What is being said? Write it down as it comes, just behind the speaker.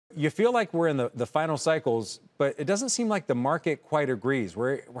you feel like we're in the final cycles, but it doesn't seem like the market quite agrees.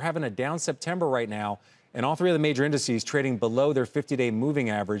 We're having a down September right now, and all three of the major indices trading below their 50-day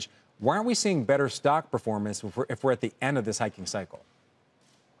moving average. Why aren't we seeing better stock performance if we're at the end of this hiking cycle?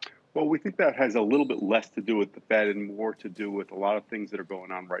 Well, we think that has a little bit less to do with the Fed and more to do with a lot of things that are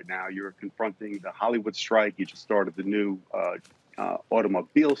going on right now. You're confronting the Hollywood strike. You just started the new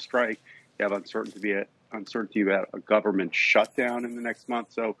automobile strike. You have uncertainty about a government shutdown in the next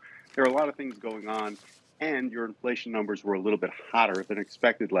month. So there are a lot of things going on. And your inflation numbers were a little bit hotter than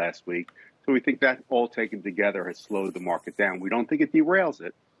expected last week. So we think that all taken together has slowed the market down. We don't think it derails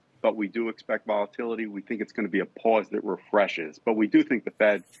it, but we do expect volatility. We think it's going to be a pause that refreshes. But we do think the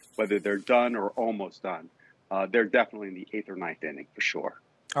Fed, whether they're done or almost done, they're definitely in the eighth or ninth inning for sure.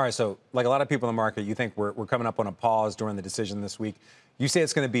 All right, so like a lot of people in the market, you think we're coming up on a pause during the decision this week. You say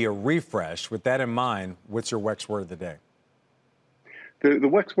it's going to be a refresh. With that in mind, what's your WEX word of the day? The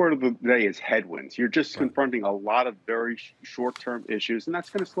WEX word of the day is headwinds. You're just confronting a lot of very short-term issues, and that's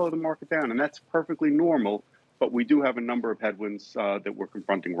going to slow the market down, and that's perfectly normal. But we do have a number of headwinds that we're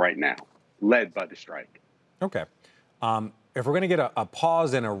confronting right now, led by the strike. Okay. If we're going to get a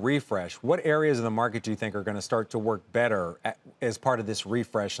pause and a refresh, what areas of the market do you think are going to start to work better as part of this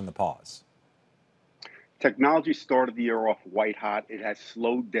refresh and the pause? Technology started the year off white hot. It has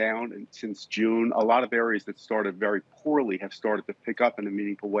slowed down since June. A lot of areas that started very poorly have started to pick up in a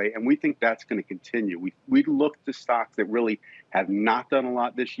meaningful way, and we think that's going to continue. We look to stocks that really have not done a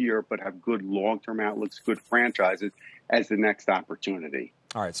lot this year, but have good long-term outlooks, good franchises as the next opportunity.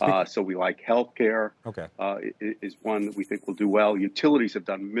 All right. So we like healthcare. Okay. Is one that we think will do well. Utilities have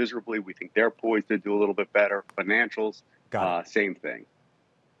done miserably. We think they're poised to do a little bit better. Financials, same thing.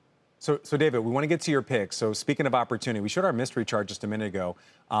 So, David, we want to get to your picks. So, speaking of opportunity, we showed our mystery chart just a minute ago.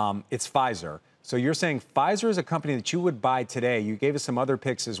 It's Pfizer. So, you're saying Pfizer is a company that you would buy today. You gave us some other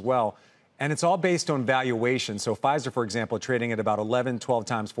picks as well. And it's all based on valuation. So, Pfizer, for example, trading at about 11, 12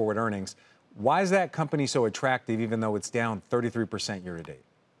 times forward earnings. Why is that company so attractive, even though it's down 33% year to date?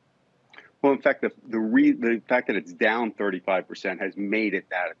 Well, in fact, the fact that it's down 35% has made it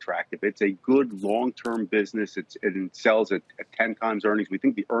that attractive. It's a good long-term business. It sells at 10 times earnings. We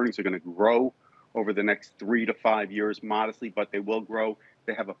think the earnings are going to grow over the next 3 to 5 years modestly, but they will grow.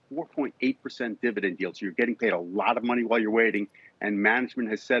 They have a 4.8% dividend yield, so you're getting paid a lot of money while you're waiting. And management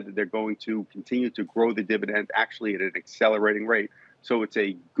has said that they're going to continue to grow the dividend actually at an accelerating rate. So it's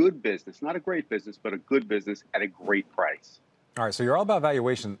a good business, not a great business, but a good business at a great price. All right, so you're all about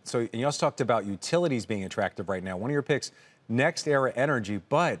valuation. So and you also talked about utilities being attractive right now. One of your picks, Next Era Energy,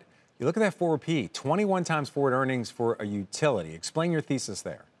 but you look at that forward P, 21 times forward earnings for a utility. Explain your thesis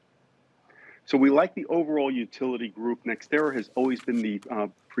there. So we like the overall utility group. NextEra has always been the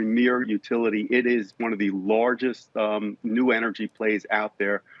premier utility. It is one of the largest new energy plays out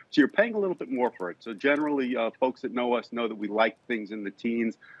there. So you're paying a little bit more for it. So generally, folks that know us know that we like things in the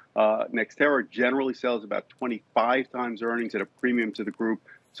teens. NextEra generally sells about 25 times earnings at a premium to the group.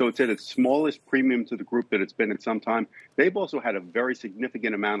 So it's at its smallest premium to the group that it's been in some time. They've also had a very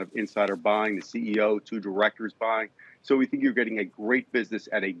significant amount of insider buying, the CEO, 2 directors buying. So we think you're getting a great business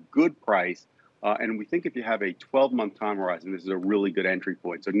at a good price. And we think if you have a 12-month time horizon, this is a really good entry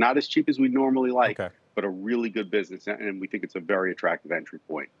point. So not as cheap as we normally like, but a really good business. And we think it's a very attractive entry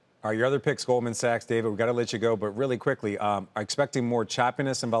point. All right, your other picks, Goldman Sachs, David, we've got to let you go. But really quickly, are expecting more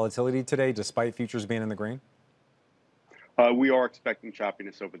choppiness and volatility today, despite futures being in the green? We are expecting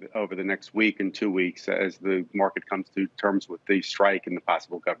choppiness over the next week and 2 weeks as the market comes to terms with the strike and the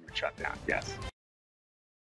possible government shutdown. Yes.